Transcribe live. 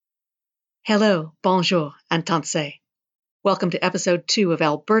Hello, bonjour, and tanse. Welcome to episode 2 of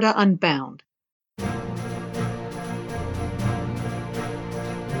Alberta Unbound.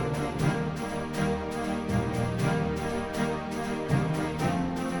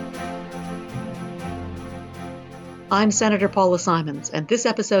 I'm Senator Paula Simons, and this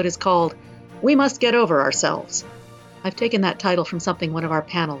episode is called We Must Get Over Ourselves. I've taken that title from something one of our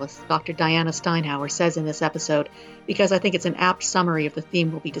panelists, Dr. Diana Steinhauer, says in this episode because I think it's an apt summary of the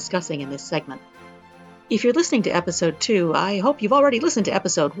theme we'll be discussing in this segment. If you're listening to episode 2, I hope you've already listened to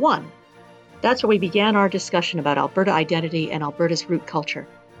episode 1. That's where we began our discussion about Alberta identity and Alberta's root culture,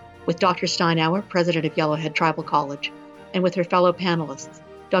 with Dr. Steinhauer, president of Yellowhead Tribal College, and with her fellow panelists,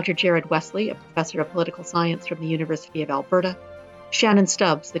 Dr. Jared Wesley, a professor of political science from the University of Alberta, Shannon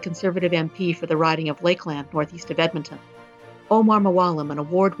Stubbs, the Conservative MP for the riding of Lakeland, northeast of Edmonton, Omar Mawalem, an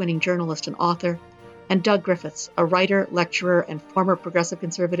award-winning journalist and author, and Doug Griffiths, a writer, lecturer, and former Progressive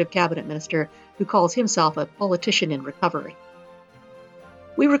Conservative cabinet minister who calls himself a politician in recovery.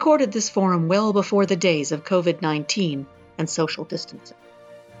 We recorded this forum well before the days of COVID-19 and social distancing.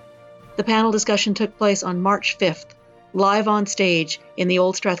 The panel discussion took place on March 5th, live on stage in the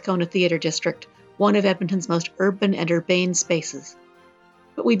Old Strathcona Theatre District, one of Edmonton's most urban and urbane spaces.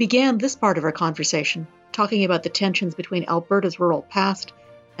 But we began this part of our conversation talking about the tensions between Alberta's rural past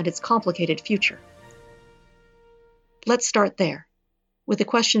and its complicated future. Let's start there, with a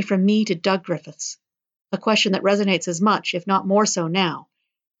question from me to Doug Griffiths, a question that resonates as much, if not more so now,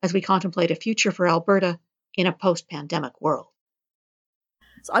 as we contemplate a future for Alberta in a post-pandemic world.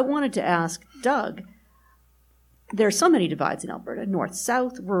 So I wanted to ask Doug, there are so many divides in Alberta,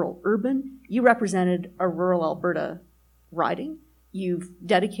 north-south, rural-urban. You represented a rural Alberta riding. You've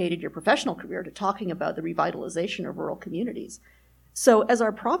dedicated your professional career to talking about the revitalization of rural communities. So as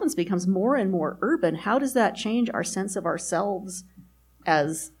our province becomes more and more urban, how does that change our sense of ourselves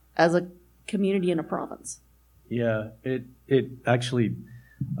as a community in a province? Yeah, it actually,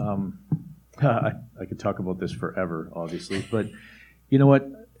 I could talk about this forever, obviously, but you know what?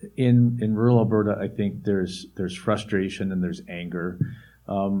 In rural Alberta, I think there's frustration and there's anger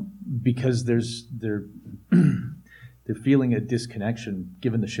because they're feeling a disconnection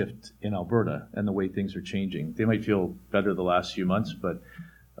given the shift in Alberta and the way things are changing. They might feel better the last few months, but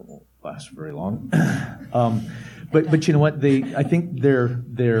that won't last very long. But you know what? I think they're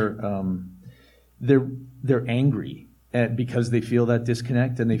angry because they feel that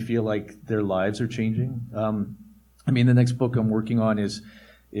disconnect and they feel like their lives are changing. I mean, the next book I'm working on is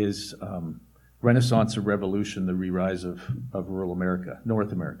Renaissance or Revolution: The Re-Rise of Rural America,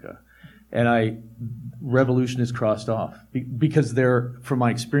 North America. And revolution is crossed off because from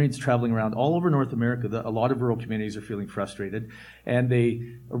my experience traveling around all over North America, a lot of rural communities are feeling frustrated. And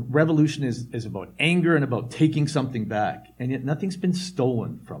revolution is about anger and about taking something back. And yet nothing's been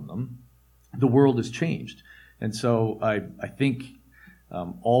stolen from them. The world has changed. And so I think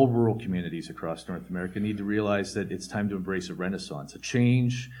all rural communities across North America need to realize that it's time to embrace a renaissance, a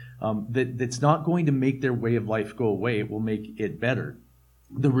change that's not going to make their way of life go away. It will make it better.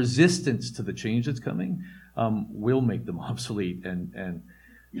 The resistance to the change that's coming will make them obsolete.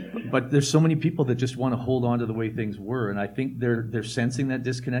 But there's so many people that just want to hold on to the way things were, and I think they're sensing that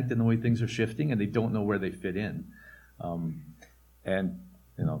disconnect in the way things are shifting, and they don't know where they fit in. And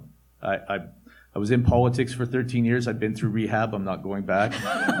you know, I was in politics for 13 years. I've been through rehab. I'm not going back.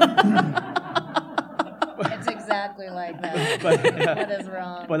 It's exactly like that. What is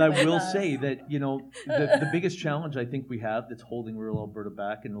wrong? But I will say that, you know, the biggest challenge I think we have that's holding rural Alberta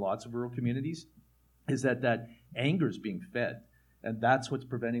back in lots of rural communities is that anger is being fed. And that's what's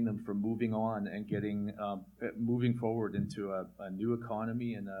preventing them from moving on and moving forward into a new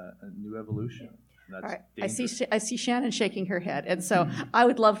economy and a new evolution. All right. I see Shannon shaking her head, and so I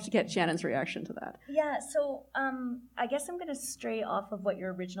would love to get Shannon's reaction to that. Yeah, so I guess I'm going to stray off of what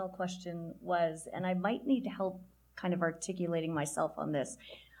your original question was, and I might need help kind of articulating myself on this.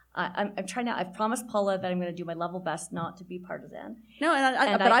 I'm trying to. I've promised Paula that I'm going to do my level best not to be partisan. No,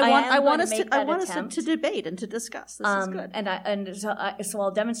 but I want us to debate and to discuss. This is good. So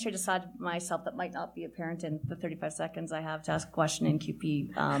I'll demonstrate a side of myself that might not be apparent in the 35 seconds I have to ask a question in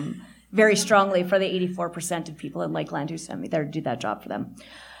QP. Very strongly for the 84% of people in Lakeland who sent me there to do that job for them.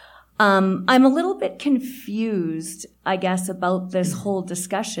 I'm a little bit confused, I guess, about this whole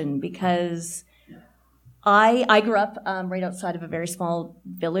discussion because I grew up right outside of a very small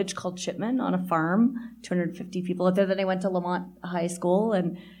village called Shipman on a farm, 250 people out there. Then I went to Lamont High School,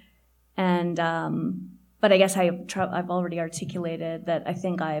 but I guess I've already articulated that I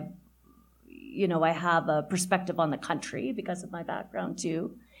think I have a perspective on the country because of my background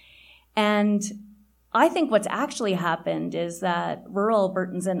too. And I think what's actually happened is that rural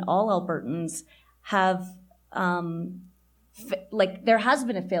Albertans and all Albertans have, there has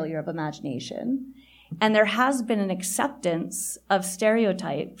been a failure of imagination, and there has been an acceptance of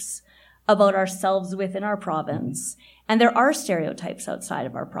stereotypes about ourselves within our province, and there are stereotypes outside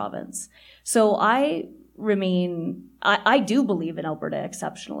of our province. So I do believe in Alberta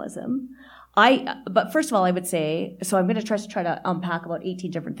exceptionalism. But first of all, I would say, so I'm going to try to unpack about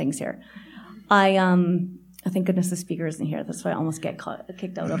 18 different things here. Thank goodness the speaker isn't here. That's why I almost get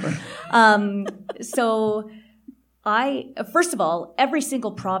kicked out over. First of all, every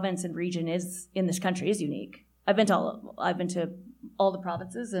single province and region in this country is unique. I've been to all the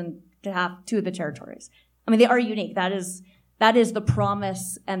provinces and to two of the territories. I mean, they are unique. That is the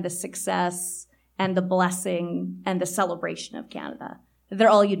promise and the success and the blessing and the celebration of Canada. They're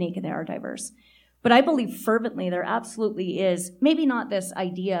all unique and they are diverse. But I believe fervently there absolutely is, maybe not this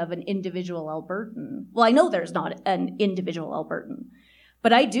idea of an individual Albertan. Well, I know there's not an individual Albertan,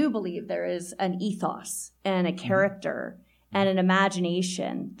 but I do believe there is an ethos and a character and an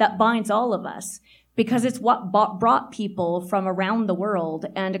imagination that binds all of us, because it's what brought people from around the world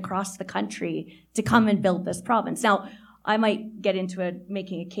and across the country to come and build this province. Now, I might get into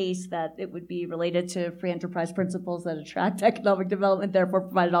making a case that it would be related to free enterprise principles that attract economic development, therefore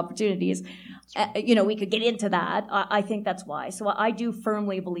provided opportunities. We could get into that. I think that's why. So I do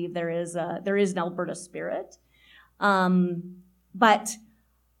firmly believe there is an Alberta spirit. But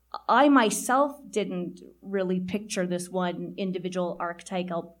I myself didn't really picture this one individual archetype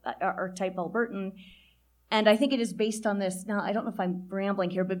Albertan. And I think it is based on this, now I don't know if I'm rambling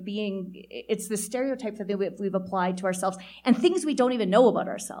here, but it's the stereotypes that we've applied to ourselves and things we don't even know about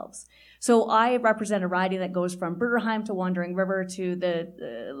ourselves. So I represent a riding that goes from Bruderheim to Wandering River to the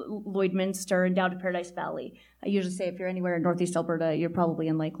Lloydminster and down to Paradise Valley. I usually say if you're anywhere in Northeast Alberta, you're probably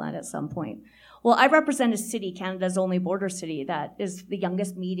in Lakeland at some point. Well, I represent a city, Canada's only border city, that is the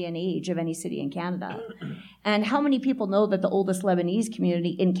youngest median age of any city in Canada. And how many people know that the oldest Lebanese community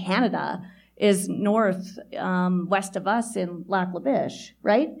in Canada is west of us in Lac La Biche,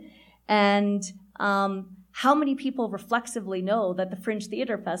 right? And how many people reflexively know that the Fringe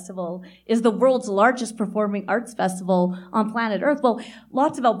Theatre Festival is the world's largest performing arts festival on planet Earth? Well,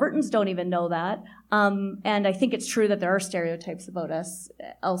 lots of Albertans don't even know that. And I think it's true that there are stereotypes about us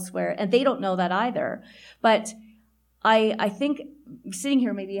elsewhere, and they don't know that either. But I think sitting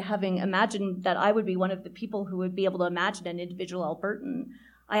here maybe having imagined that I would be one of the people who would be able to imagine an individual Albertan,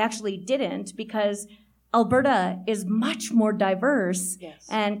 I actually didn't, because Alberta is much more diverse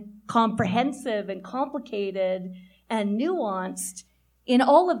and comprehensive and complicated and nuanced in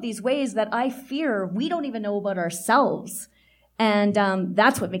all of these ways that I fear we don't even know about ourselves. And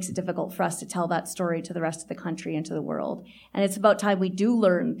that's what makes it difficult for us to tell that story to the rest of the country and to the world. And it's about time we do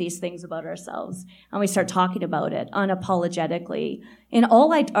learn these things about ourselves and we start talking about it unapologetically in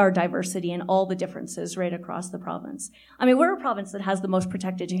all our diversity and all the differences right across the province. I mean, we're a province that has the most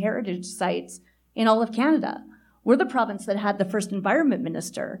protected heritage sites in all of Canada. We're the province that had the first environment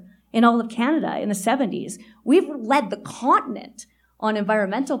minister in all of Canada in the 70s. We've led the continent on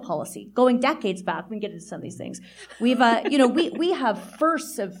environmental policy, going decades back. We can get into some of these things. We've, we have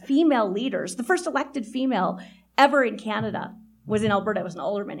firsts of female leaders. The first elected female ever in Canada was in Alberta. It was an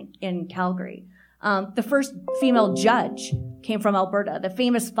alderman in Calgary. The first female judge came from Alberta. The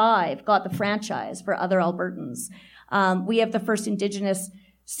Famous Five got the franchise for other Albertans. We have the first Indigenous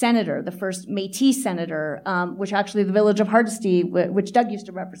senator, the first Métis senator, which actually the village of Hardisty, which Doug used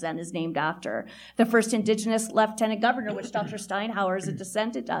to represent, is named after. The first Indigenous lieutenant governor, which Dr. Steinhauer is a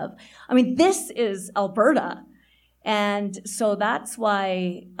descendant of. I mean, this is Alberta. And so that's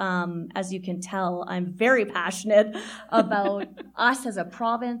why, as you can tell, I'm very passionate about us as a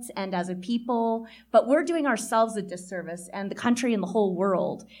province and as a people, but we're doing ourselves a disservice and the country and the whole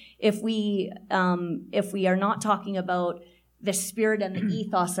world if we are not talking about the spirit and the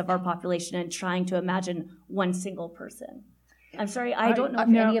ethos of our population and trying to imagine one single person. I'm sorry, I don't know if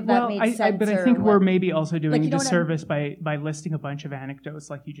any of that made sense. But I think we're maybe also doing a disservice by listing a bunch of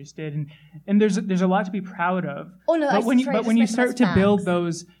anecdotes like you just did, and there's a lot to be proud of. Oh no, but when you start to build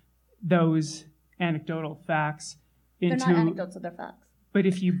those anecdotal facts into, they're not anecdotes, they're facts. But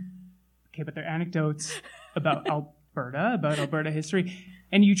but they're anecdotes about Alberta history,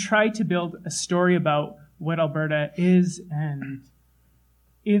 and you try to build a story about what Alberta is, and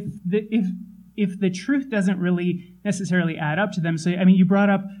if the truth doesn't really necessarily add up to them. So, I mean, you brought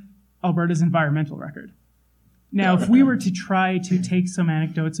up Alberta's environmental record. Now, if we were to try to take some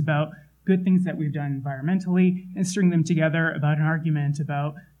anecdotes about good things that we've done environmentally and string them together about an argument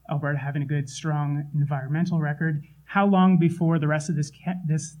about Alberta having a good, strong environmental record, how long before the rest of this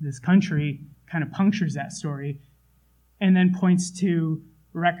country kind of punctures that story and then points to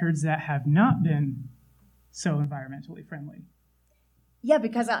records that have not been so environmentally friendly. Yeah,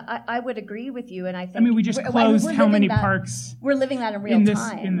 because I would agree with you, and I think... I mean, we just closed how many parks... We're living that in real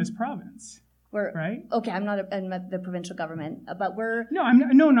time. In this province, right? Okay, I'm not in the provincial government, but we're...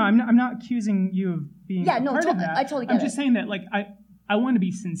 I'm not accusing you of being part of that. I totally get it. I'm just saying that, like, I want to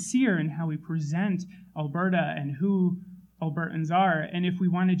be sincere in how we present Alberta and who Albertans are, and if we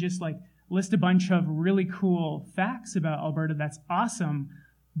want to just, like, list a bunch of really cool facts about Alberta, that's awesome,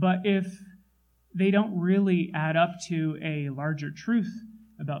 but if they don't really add up to a larger truth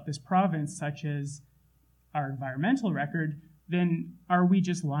about this province, such as our environmental record, then are we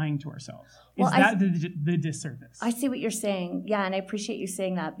just lying to ourselves? Is that the disservice? I see what you're saying. Yeah, and I appreciate you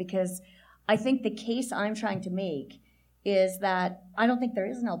saying that, because I think the case I'm trying to make is that I don't think there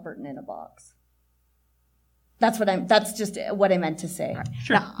is an Albertan in a box. That's just what I meant to say.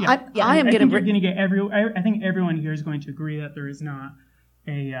 Sure. Now, yeah. I think everyone here is going to agree that there is not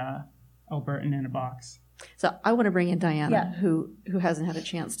a Albertan in a box. So I want to bring in Diana, who hasn't had a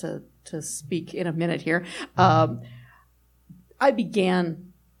chance to speak in a minute here. I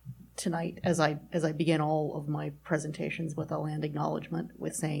began tonight, as I began all of my presentations with a land acknowledgement,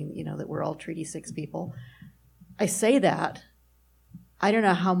 with saying, that we're all Treaty 6 people. I say that, I don't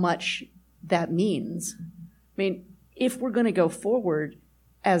know how much that means. I mean, if we're going to go forward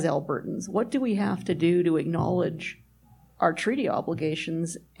as Albertans, what do we have to do to acknowledge our treaty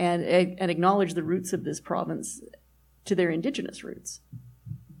obligations and acknowledge the roots of this province to their Indigenous roots?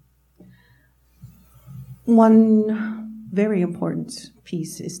 One very important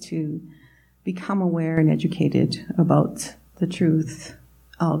piece is to become aware and educated about the truth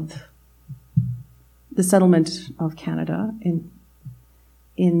of the settlement of Canada in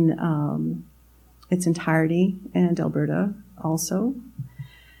its entirety, and Alberta also.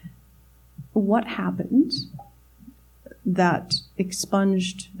 What happened that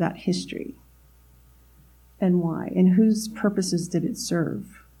expunged that history, and why, and whose purposes did it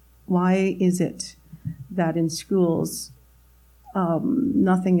serve? Why is it that in schools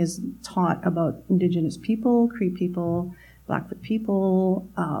nothing is taught about Indigenous people, Cree people, Blackfoot people,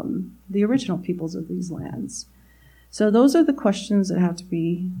 the original peoples of these lands? So those are the questions that have to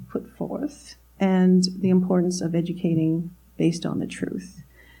be put forth, and the importance of educating based on the truth.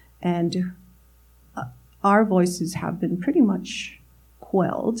 And our voices have been pretty much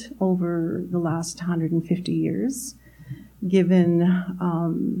quelled over the last 150 years,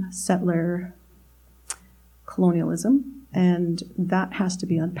 given settler colonialism, and that has to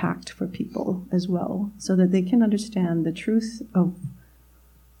be unpacked for people as well, so that they can understand the truth of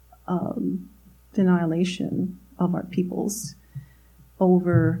the annihilation of our peoples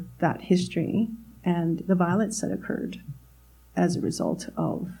over that history and the violence that occurred as a result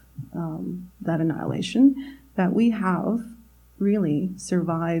of that annihilation, that we have really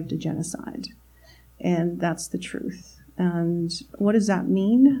survived a genocide. And that's the truth. And what does that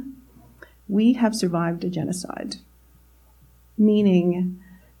mean? We have survived a genocide, meaning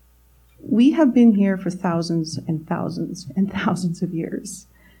we have been here for thousands and thousands and thousands of years.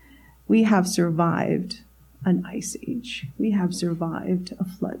 We have survived an ice age. We have survived a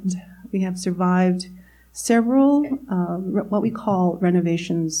flood. We have survived several what we call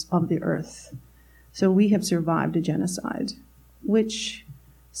renovations of the earth. So we have survived a genocide, which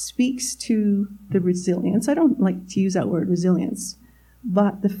speaks to the resilience. I don't like to use that word, resilience,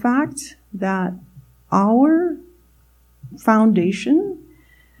 but the fact that our foundation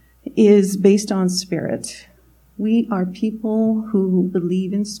is based on spirit. We are people who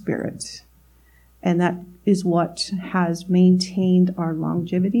believe in spirit, and that is what has maintained our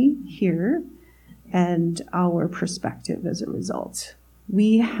longevity here and our perspective as a result.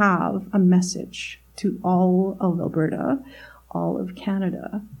 We have a message to all of Alberta, all of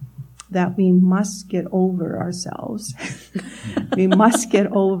Canada, that we must get over ourselves. We must get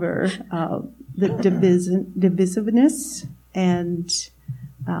over the divisiveness and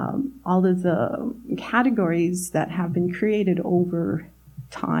all of the categories that have been created over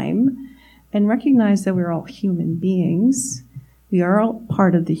time, and recognize that we're all human beings. We are all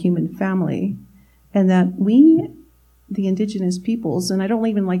part of the human family, and that we, the Indigenous peoples, and I don't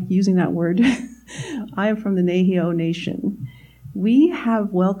even like using that word, I am from the Nehio Nation. We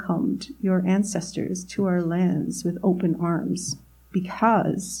have welcomed your ancestors to our lands with open arms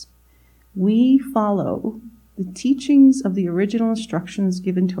because we follow the teachings of the original instructions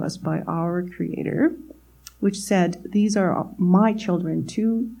given to us by our Creator, which said, these are my children,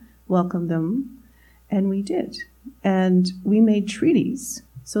 to welcome them, and we did. And we made treaties.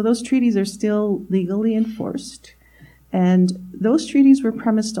 So those treaties are still legally enforced. And those treaties were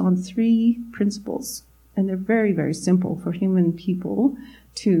premised on 3 principles. And they're very, very simple for human people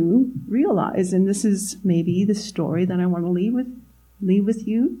to realize. And this is maybe the story that I want to leave with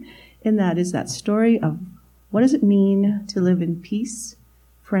you. And that is that story of what does it mean to live in peace,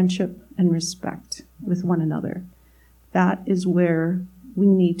 friendship, and respect with one another. That is where we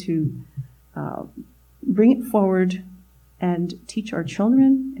need to bring it forward and teach our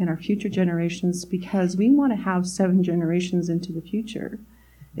children and our future generations, because we want to have 7 generations into the future.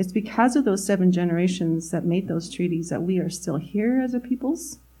 It's because of those 7 generations that made those treaties that we are still here as a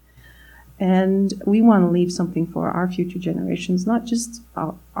peoples. And we want to leave something for our future generations, not just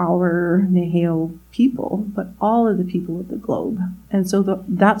our Neheo people, but all of the people of the globe. And so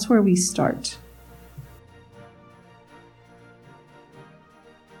that's where we start.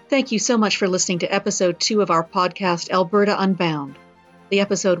 Thank you so much for listening to episode 2 of our podcast, Alberta Unbound, the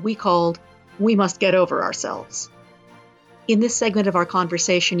episode we called We Must Get Over Ourselves. In this segment of our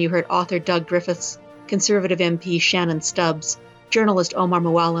conversation, you heard author Doug Griffiths, Conservative MP Shannon Stubbs, journalist Omar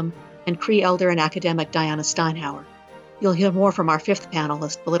Mualim, and Cree elder and academic Diana Steinhauer. You'll hear more from our 5th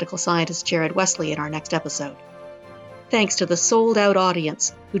panelist, political scientist Jared Wesley, in our next episode. Thanks to the sold-out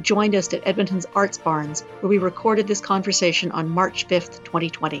audience who joined us at Edmonton's Arts Barns, where we recorded this conversation on March 5th,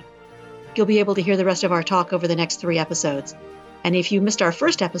 2020. You'll be able to hear the rest of our talk over the next 3 episodes. And if you missed our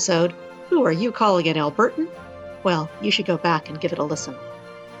first episode, who are you calling an Albertan? Well, you should go back and give it a listen.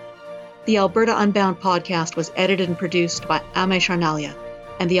 The Alberta Unbound podcast was edited and produced by Ame Charnalia,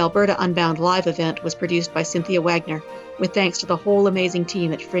 and the Alberta Unbound live event was produced by Cynthia Wagner, with thanks to the whole amazing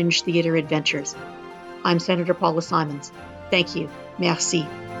team at Fringe Theatre Adventures. I'm Senator Paula Simons. Thank you, merci,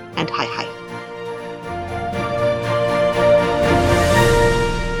 and hi hi.